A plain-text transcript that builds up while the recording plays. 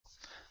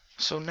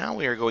So now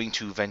we are going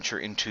to venture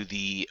into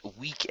the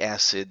weak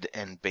acid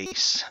and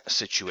base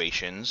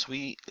situations.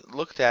 We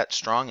looked at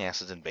strong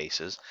acids and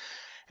bases,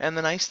 and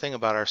the nice thing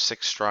about our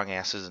 6 strong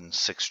acids and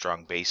 6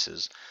 strong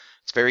bases,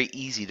 it's very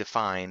easy to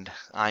find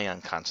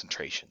ion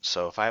concentrations.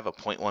 So if I have a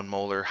 0.1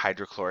 molar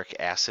hydrochloric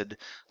acid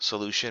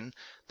solution,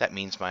 that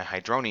means my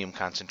hydronium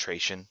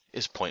concentration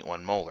is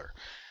 0.1 molar.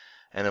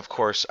 And of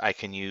course I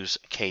can use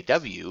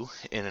Kw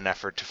in an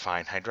effort to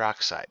find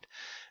hydroxide.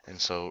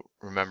 And so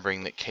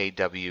remembering that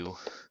Kw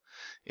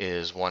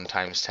is 1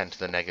 times 10 to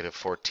the negative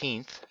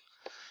 14th,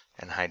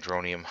 and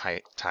hydronium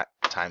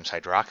times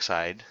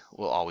hydroxide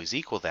will always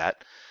equal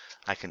that,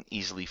 I can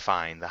easily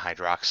find the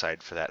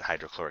hydroxide for that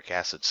hydrochloric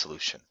acid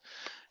solution.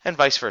 And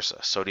vice versa.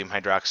 Sodium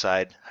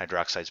hydroxide,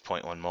 hydroxide is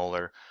 0.1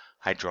 molar,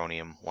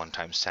 hydronium 1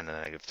 times 10 to the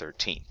negative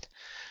 13th.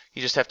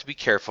 You just have to be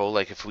careful,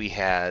 like if we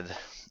had,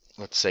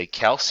 let's say,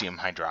 calcium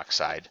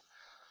hydroxide,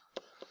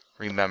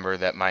 remember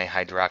that my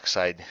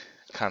hydroxide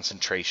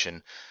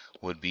concentration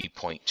would be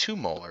 0.2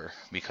 molar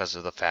because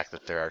of the fact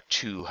that there are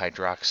 2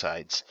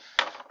 hydroxides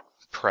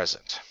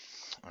present.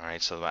 All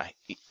right, so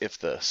if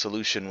the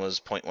solution was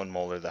 0.1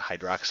 molar, the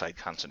hydroxide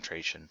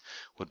concentration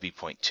would be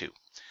 0.2.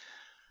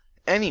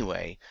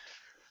 Anyway,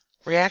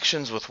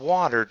 reactions with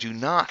water do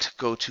not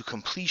go to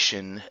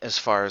completion as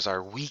far as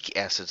our weak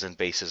acids and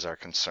bases are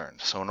concerned.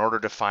 So in order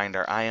to find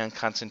our ion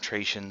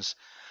concentrations,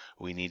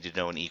 we need to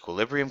know an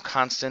equilibrium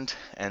constant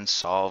and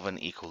solve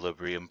an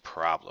equilibrium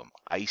problem.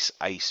 Ice,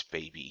 ice,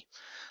 baby.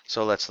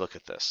 So let's look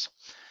at this.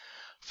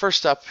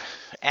 First up,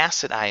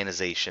 acid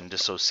ionization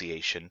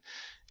dissociation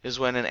is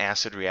when an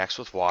acid reacts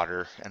with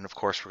water, and of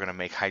course we're going to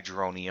make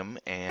hydronium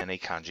and a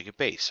conjugate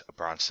base, a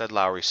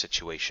Bronsted-Lowry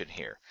situation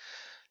here.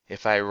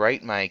 If I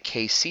write my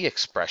Kc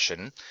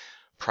expression,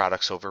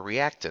 products over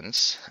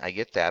reactants, I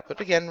get that, but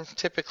again,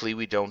 typically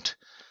we don't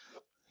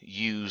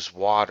use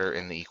water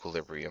in the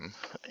equilibrium,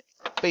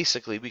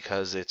 basically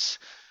because it's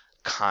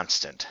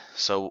constant.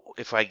 So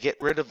if I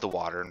get rid of the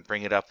water and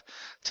bring it up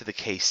to the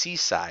Kc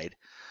side,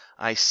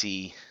 I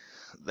see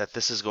that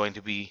this is going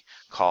to be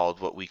called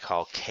what we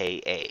call Ka,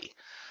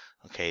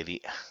 okay,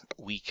 the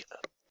weak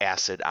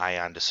acid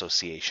ion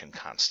dissociation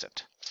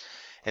constant.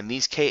 And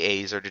these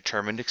Kas are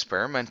determined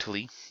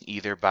experimentally,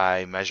 either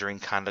by measuring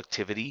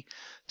conductivity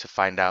to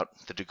find out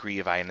the degree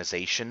of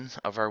ionization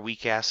of our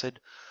weak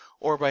acid,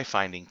 or by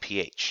finding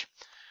pH.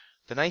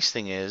 The nice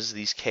thing is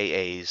these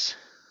Kas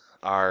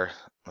are,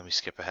 let me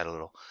skip ahead a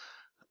little,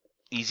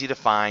 easy to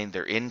find,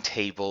 they're in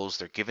tables,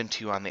 they're given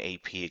to you on the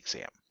AP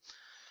exam.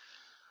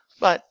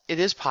 But it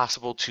is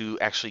possible to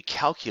actually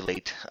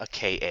calculate a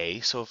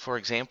Ka. So for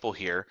example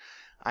here,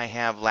 I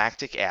have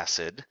lactic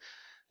acid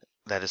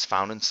that is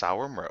found in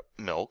sour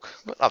milk,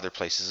 but other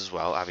places as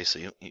well.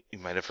 Obviously, you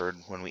might have heard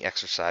when we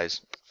exercise,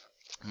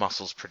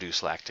 muscles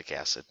produce lactic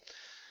acid.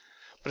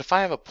 But if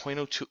I have a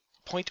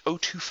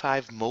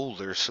 0.025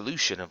 molar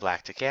solution of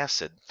lactic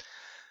acid,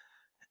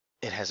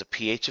 it has a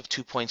pH of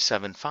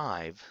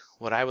 2.75.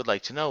 What I would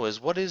like to know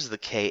is what is the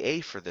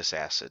Ka for this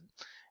acid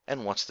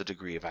and what's the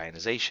degree of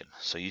ionization.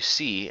 So you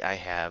see I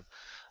have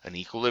an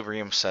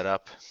equilibrium set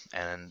up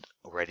and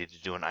ready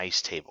to do an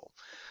ice table.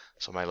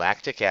 So my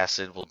lactic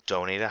acid will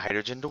donate a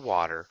hydrogen to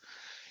water.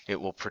 It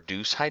will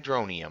produce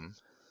hydronium,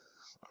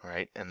 all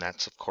right, and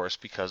that's of course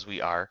because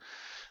we are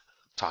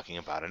talking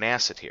about an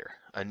acid here.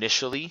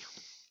 Initially,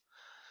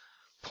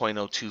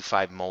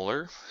 0.025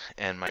 molar,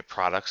 and my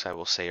products I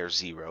will say are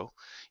 0,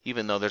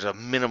 even though there's a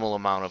minimal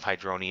amount of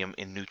hydronium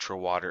in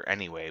neutral water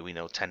anyway. We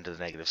know 10 to the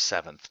negative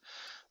 7th,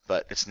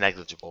 but it's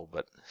negligible,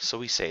 but so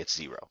we say it's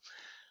 0.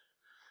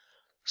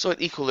 So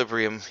at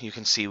equilibrium, you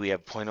can see we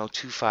have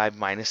 0.025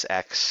 minus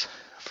X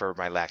for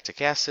my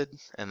lactic acid,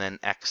 and then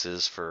X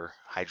is for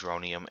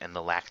hydronium and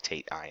the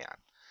lactate ion.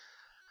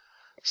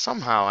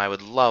 Somehow I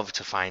would love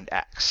to find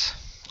X,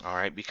 all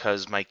right,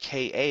 because my Ka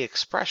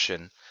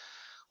expression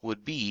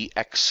would be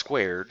X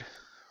squared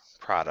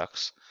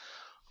products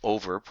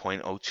over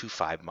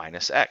 0.025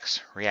 minus X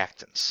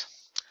reactants.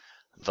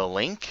 The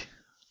link,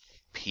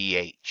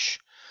 pH.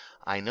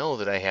 I know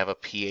that I have a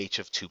pH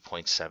of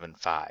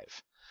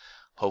 2.75.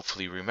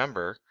 Hopefully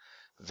remember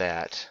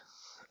that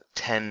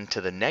 10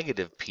 to the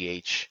negative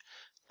pH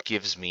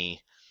gives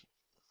me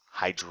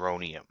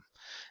hydronium,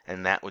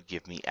 and that would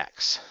give me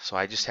X. So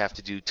I just have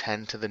to do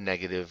 10 to the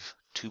negative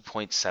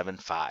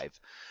 2.75.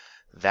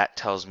 That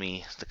tells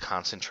me the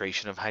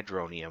concentration of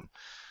hydronium,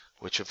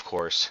 which of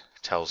course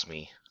tells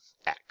me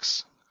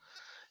X.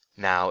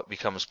 Now it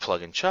becomes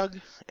plug and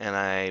chug, and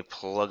I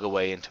plug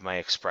away into my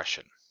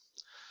expression.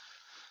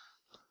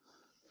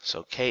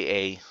 So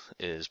Ka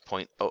is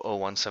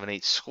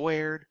 0.00178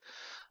 squared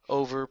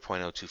over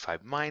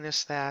 0.025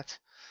 minus that.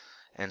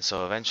 And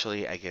so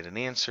eventually I get an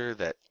answer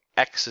that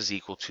X is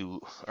equal to,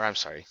 or I'm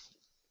sorry,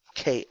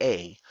 Ka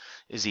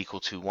is equal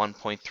to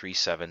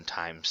 1.37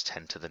 times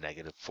 10 to the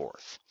negative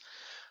 4th.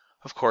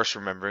 Of course,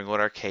 remembering what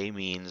our K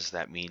means,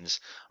 that means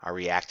our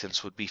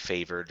reactants would be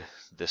favored.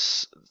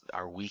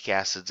 Our weak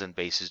acids and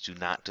bases do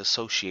not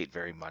dissociate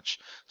very much,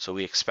 so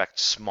we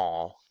expect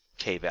small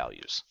K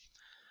values.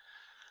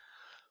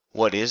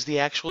 What is the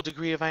actual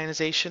degree of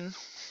ionization?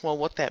 Well,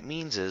 what that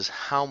means is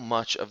how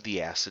much of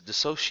the acid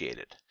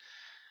dissociated.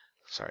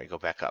 Sorry, go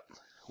back up.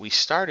 We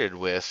started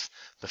with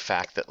the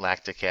fact that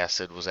lactic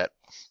acid was at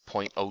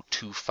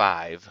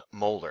 0.025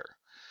 molar,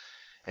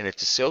 and it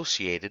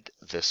dissociated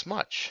this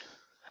much,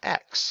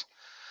 X.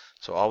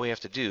 So all we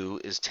have to do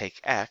is take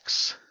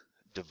X,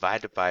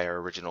 divide it by our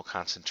original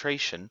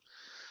concentration,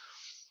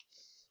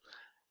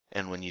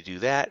 and when you do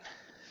that,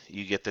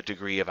 you get the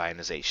degree of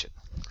ionization.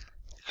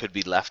 It could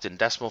be left in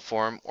decimal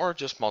form or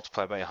just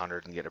multiply by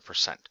 100 and get a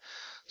percent.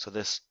 So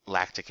this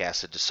lactic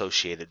acid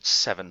dissociated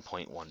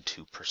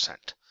 7.12%.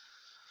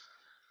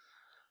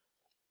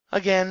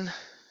 Again,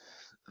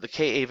 the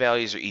Ka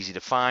values are easy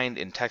to find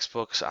in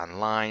textbooks,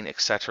 online,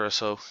 etc.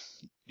 So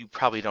you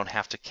probably don't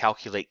have to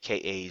calculate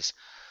Kas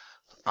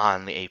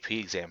on the AP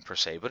exam per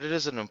se, but it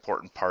is an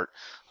important part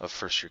of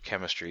first year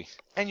chemistry,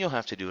 and you'll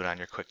have to do it on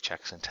your quick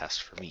checks and tests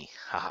for me.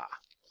 Haha.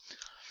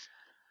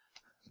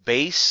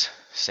 Base,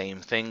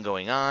 same thing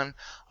going on.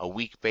 A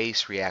weak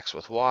base reacts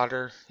with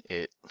water.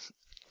 It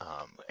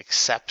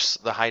accepts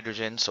the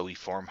hydrogen, so we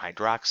form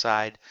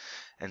hydroxide,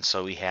 and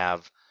so we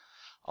have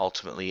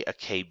ultimately a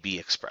Kb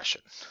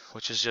expression,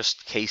 which is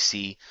just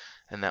Kc,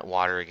 and that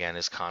water again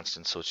is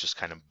constant, so it's just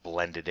kind of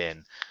blended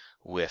in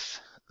with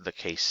the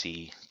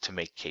Kc to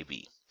make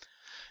Kb.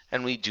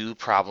 And we do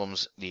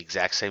problems the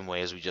exact same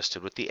way as we just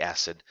did with the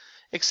acid,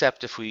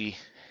 except if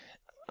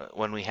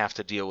when we have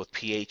to deal with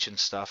pH and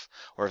stuff,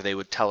 or if they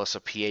would tell us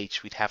a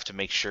pH, we'd have to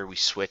make sure we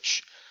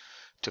switch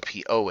to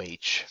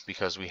POH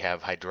because we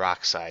have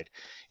hydroxide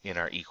in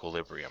our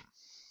equilibrium.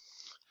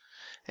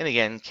 And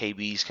again,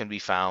 KBs can be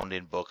found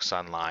in books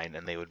online,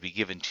 and they would be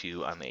given to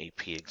you on the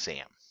AP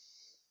exam.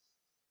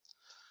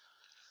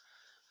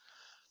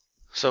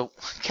 So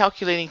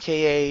calculating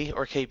Ka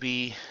or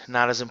Kb,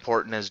 not as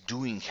important as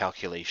doing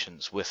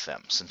calculations with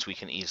them, since we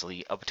can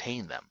easily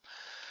obtain them.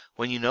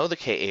 When you know the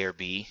Ka or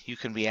B, you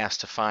can be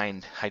asked to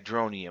find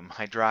hydronium,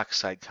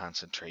 hydroxide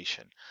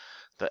concentration,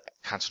 the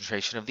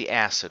concentration of the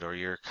acid or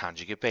your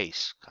conjugate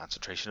base,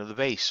 concentration of the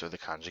base or the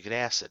conjugate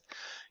acid.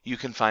 You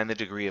can find the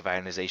degree of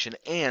ionization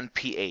and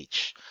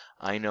pH.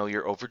 I know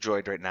you're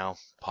overjoyed right now.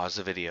 Pause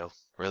the video.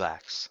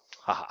 Relax.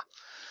 Haha.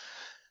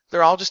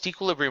 They're all just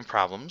equilibrium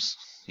problems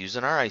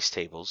using our ice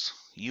tables.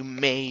 You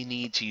may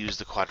need to use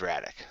the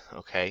quadratic,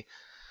 okay?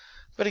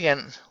 But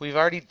again, we've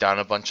already done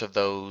a bunch of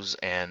those,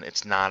 and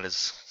it's not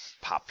as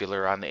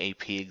popular on the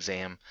AP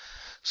exam.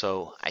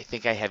 So I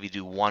think I have you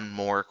do one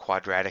more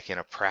quadratic in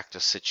a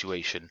practice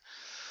situation.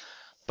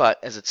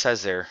 But as it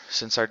says there,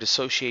 since our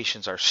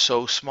dissociations are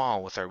so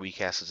small with our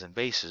weak acids and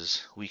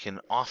bases, we can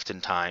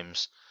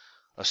oftentimes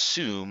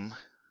assume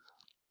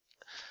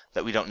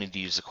that we don't need to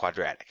use the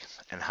quadratic.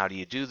 And how do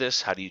you do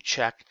this? How do you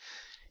check?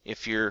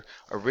 If your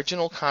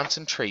original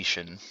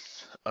concentration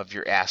of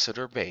your acid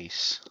or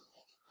base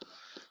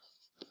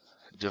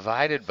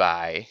divided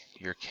by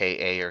your Ka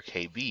or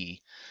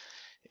Kb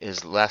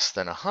is less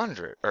than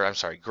 100, or I'm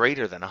sorry,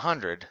 greater than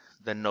 100,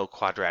 then no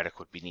quadratic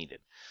would be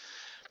needed.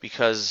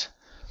 Because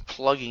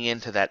plugging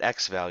into that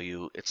X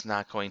value, it's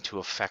not going to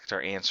affect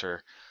our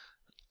answer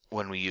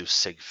when we use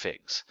sig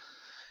figs.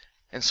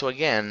 And so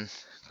again,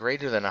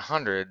 greater than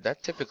 100,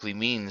 that typically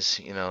means,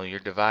 you're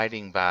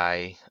dividing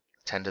by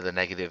 10 to the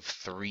negative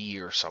 3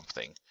 or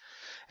something.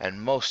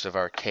 And most of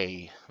our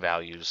K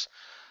values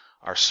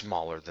are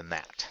smaller than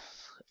that.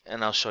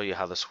 And I'll show you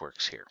how this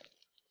works here.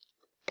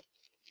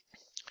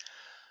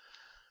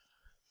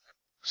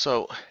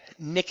 So,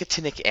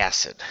 nicotinic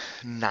acid,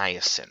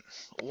 niacin.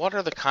 What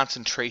are the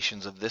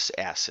concentrations of this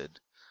acid,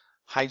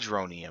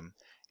 hydronium,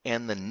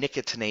 and the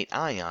nicotinate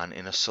ion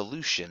in a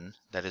solution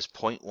that is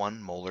 0.1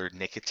 molar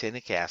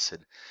nicotinic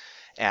acid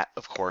at,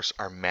 of course,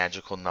 our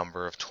magical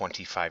number of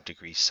 25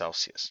 degrees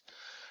Celsius?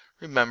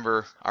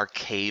 Remember, our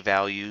K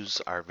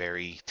values are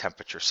very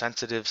temperature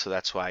sensitive, so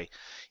that's why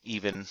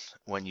even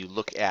when you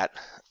look at,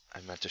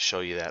 I meant to show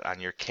you that on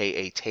your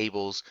Ka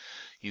tables,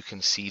 you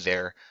can see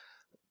there,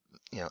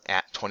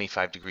 at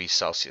 25 degrees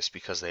Celsius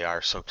because they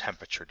are so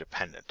temperature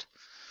dependent.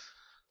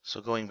 So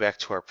going back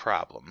to our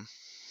problem,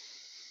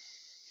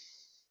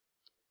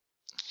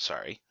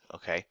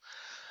 okay.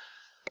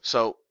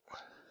 So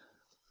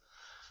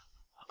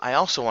I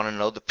also want to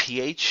know the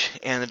pH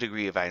and the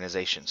degree of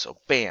ionization. So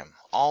bam,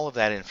 all of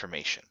that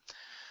information.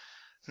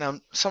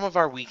 Now, some of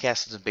our weak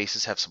acids and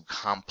bases have some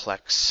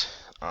complex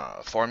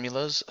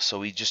formulas, so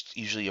we just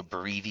usually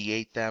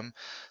abbreviate them.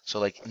 So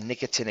like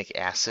nicotinic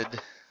acid,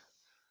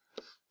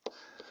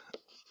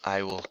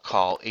 I will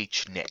call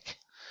HNic.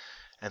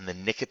 And the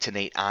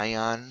nicotinate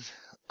ion,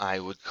 I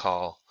would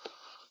call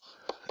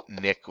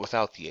Nic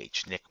without the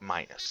H, Nic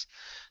minus.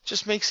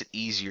 Just makes it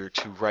easier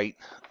to write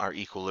our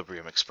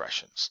equilibrium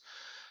expressions.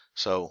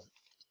 So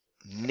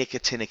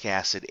nicotinic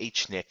acid,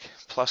 HNic,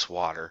 plus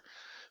water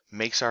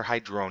makes our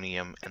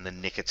hydronium and the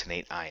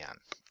nicotinate ion.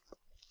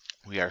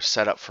 We are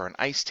set up for an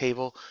ice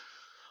table.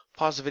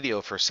 Pause the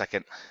video for a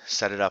second,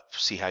 set it up,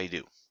 see how you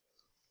do.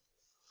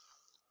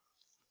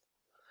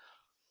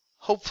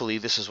 Hopefully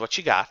this is what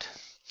you got.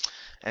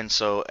 And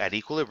so at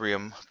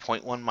equilibrium,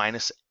 0.1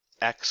 minus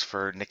X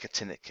for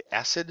nicotinic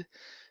acid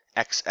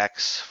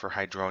XX for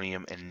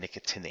hydronium and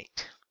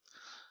nicotinate.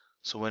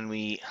 So when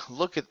we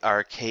look at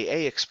our Ka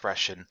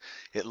expression,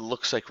 it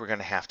looks like we're going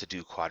to have to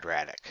do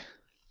quadratic.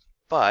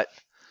 But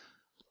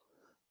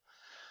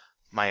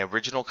my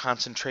original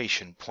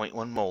concentration,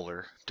 0.1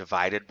 molar,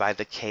 divided by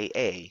the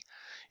Ka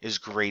is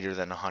greater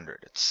than 100.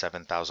 It's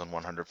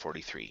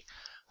 7,143.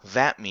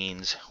 That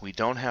means we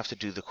don't have to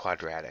do the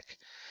quadratic.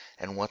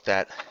 And what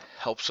that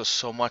helps us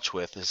so much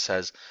with is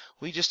says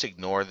we just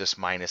ignore this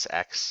minus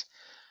x,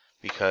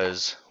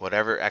 because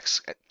whatever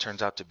x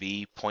turns out to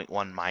be,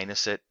 0.1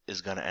 minus it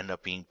is going to end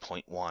up being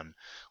 0.1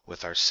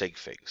 with our sig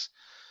figs.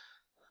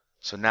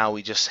 So now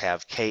we just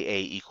have Ka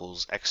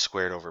equals x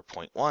squared over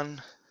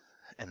 0.1,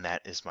 and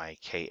that is my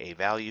Ka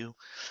value.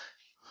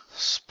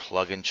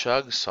 Plug and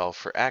chug, solve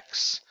for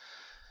x.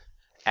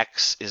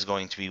 X is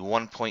going to be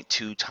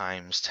 1.2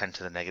 times 10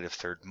 to the negative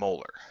third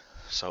molar.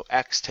 So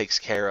x takes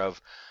care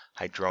of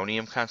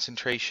hydronium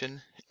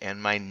concentration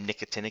and my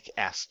nicotinate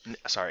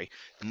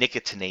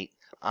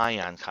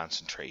ion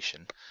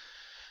concentration.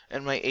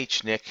 And my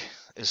HNic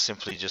is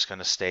simply just going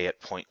to stay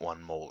at 0.1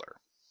 molar.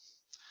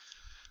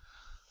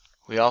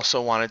 We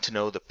also wanted to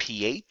know the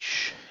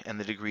pH and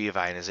the degree of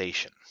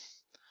ionization.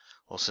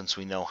 Well, since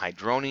we know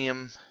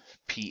hydronium,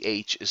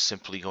 pH is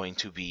simply going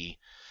to be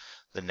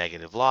the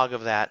negative log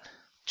of that,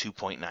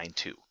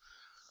 2.92.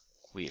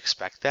 We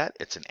expect that.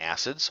 It's an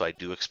acid, so I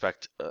do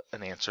expect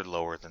an answer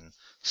lower than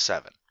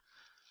 7.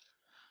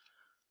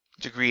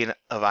 Degree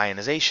of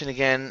ionization,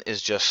 again,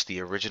 is just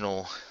the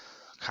original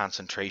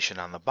concentration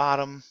on the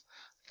bottom,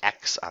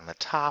 X on the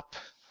top,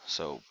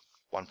 so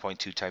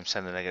 1.2 times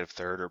 10 to the negative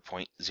third, or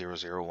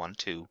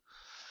 0.0012.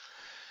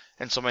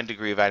 And so my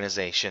degree of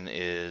ionization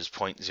is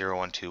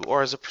 0.012,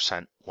 or as a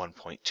percent,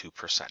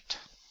 1.2%.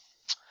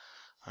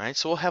 All right,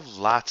 so we'll have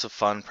lots of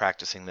fun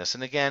practicing this.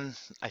 And again,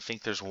 I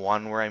think there's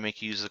one where I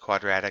make you use the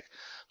quadratic,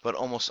 but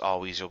almost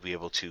always you'll be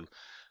able to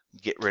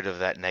get rid of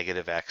that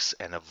negative x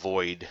and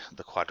avoid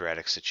the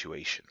quadratic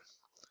situation.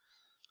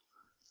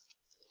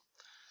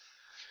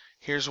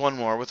 Here's one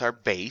more with our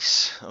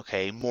base.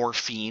 Okay,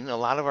 morphine. A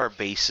lot of our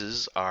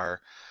bases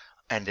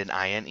end in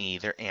INE.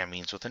 They're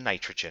amines with a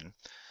nitrogen.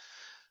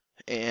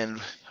 And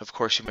of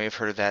course, you may have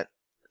heard of that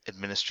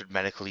administered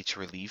medically to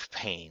relieve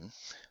pain.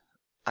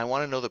 I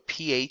want to know the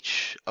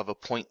pH of a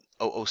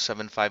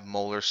 0.0075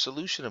 molar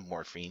solution of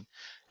morphine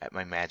at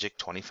my magic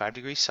 25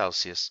 degrees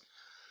Celsius.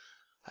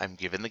 I'm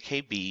given the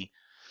Kb,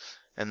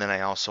 and then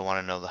I also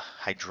want to know the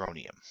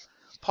hydronium.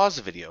 Pause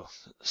the video,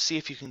 see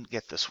if you can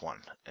get this one,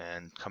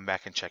 and come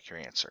back and check your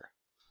answer.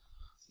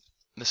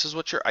 This is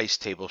what your ice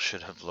table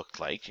should have looked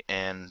like,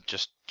 and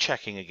just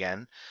checking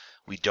again,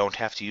 we don't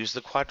have to use the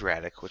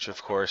quadratic, which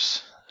of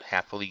course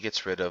happily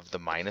gets rid of the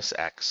minus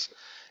x,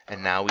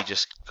 and now we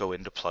just go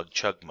into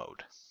plug-chug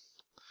mode.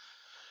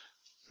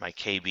 My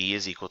Kb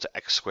is equal to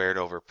x squared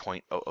over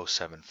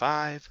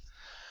 0.0075.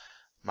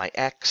 My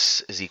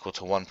x is equal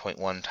to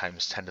 1.1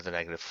 times 10 to the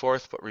negative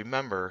fourth, but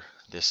remember,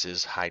 this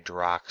is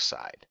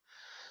hydroxide.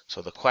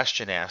 So the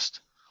question asked,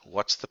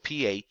 what's the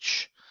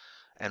pH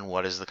and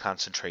what is the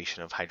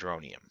concentration of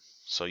hydronium?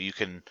 So you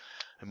can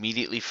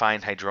immediately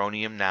find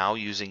hydronium now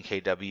using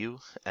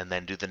Kw and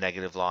then do the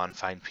negative law and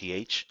find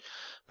pH.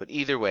 But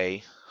either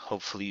way,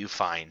 hopefully you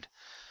find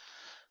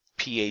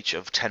pH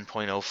of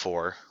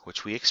 10.04,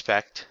 which we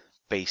expect,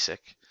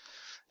 basic,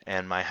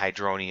 and my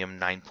hydronium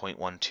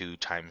 9.12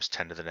 times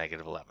 10 to the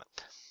negative 11th.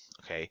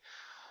 Okay,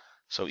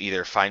 so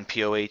either find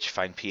POH,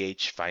 find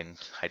pH, find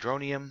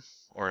hydronium,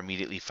 or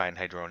immediately find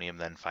hydronium,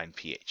 then find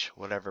pH,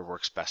 whatever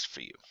works best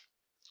for you.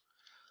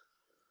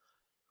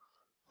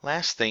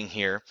 Last thing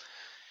here,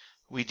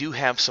 we do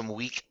have some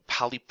weak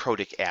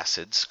polyprotic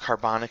acids,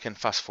 carbonic and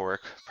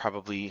phosphoric,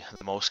 probably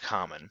the most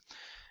common.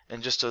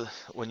 And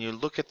when you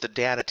look at the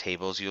data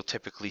tables, you'll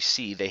typically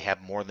see they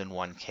have more than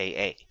one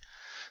Ka.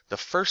 The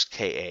first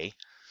Ka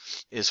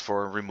is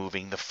for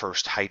removing the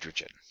first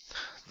hydrogen.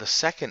 The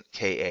second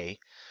Ka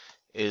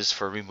is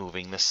for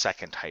removing the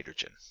second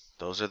hydrogen.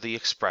 Those are the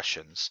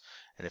expressions.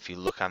 And if you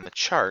look on the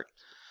chart,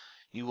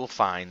 you will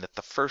find that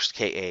the first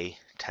Ka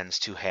tends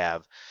to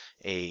have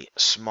a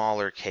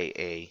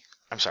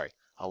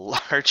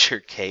larger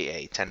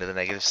Ka, 10 to the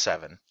negative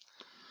 7,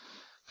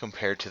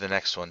 compared to the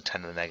next one,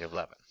 10 to the negative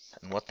 11.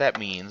 And what that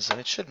means, and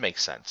it should make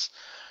sense,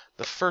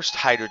 the first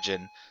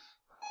hydrogen,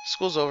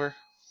 school's over.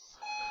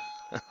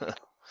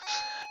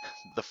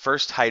 The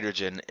first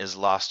hydrogen is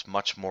lost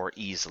much more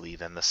easily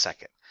than the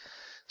second.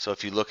 So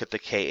if you look at the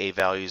Ka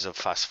values of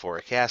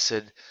phosphoric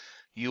acid,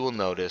 you will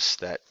notice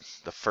that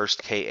the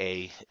first Ka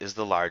is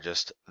the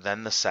largest,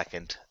 then the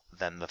second,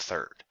 then the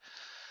third.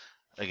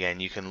 Again,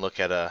 you can look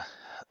at a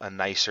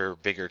nicer,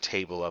 bigger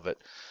table of it,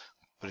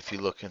 but if you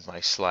look in my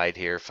slide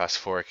here,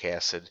 phosphoric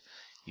acid,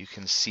 you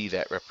can see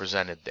that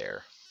represented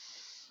there.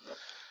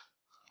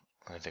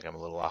 I think I'm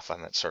a little off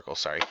on that circle,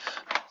 sorry.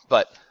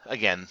 But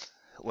again,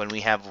 when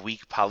we have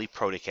weak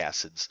polyprotic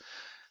acids,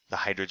 the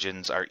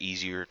hydrogens are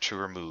easier to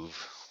remove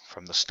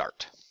from the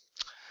start.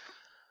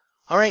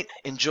 All right,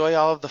 enjoy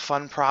all of the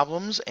fun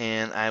problems,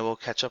 and I will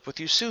catch up with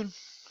you soon.